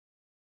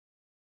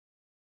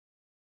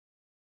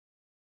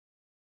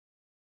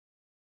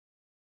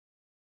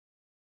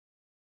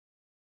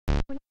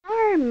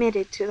are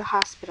admitted to the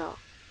hospital,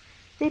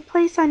 they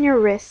place on your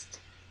wrist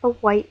a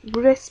white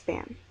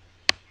wristband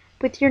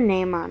with your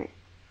name on it.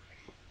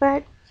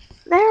 But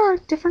there are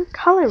different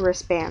color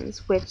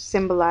wristbands which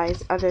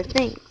symbolize other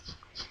things.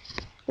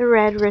 The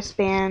red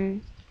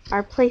wristband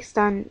are placed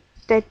on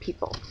dead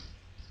people.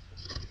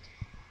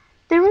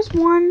 There was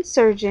one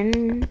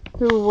surgeon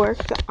who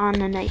worked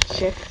on a night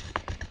shift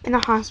in the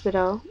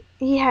hospital.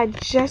 He had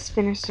just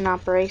finished an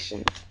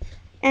operation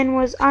and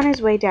was on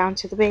his way down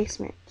to the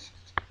basement.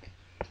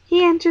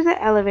 He entered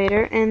the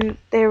elevator and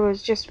there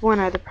was just one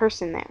other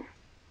person there.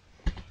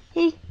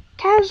 He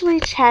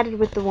casually chatted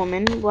with the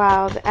woman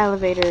while the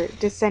elevator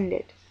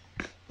descended.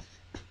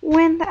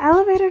 When the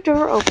elevator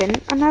door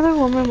opened, another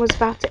woman was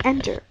about to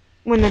enter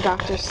when the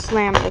doctor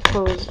slammed the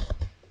close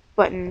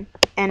button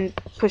and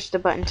pushed the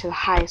button to the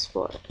highest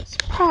floor.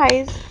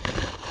 Surprised,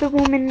 the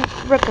woman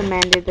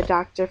reprimanded the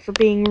doctor for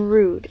being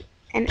rude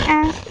and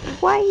asked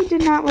why he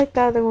did not let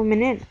the other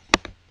woman in.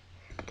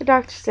 The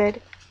doctor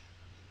said,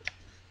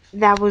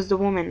 "That was the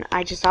woman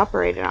I just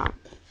operated on.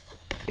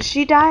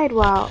 She died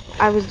while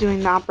I was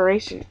doing the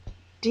operation.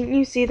 Didn't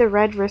you see the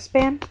red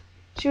wristband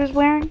she was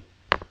wearing?"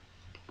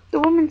 The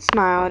woman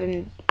smiled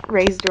and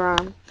raised her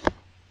arm.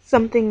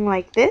 "Something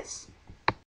like this?"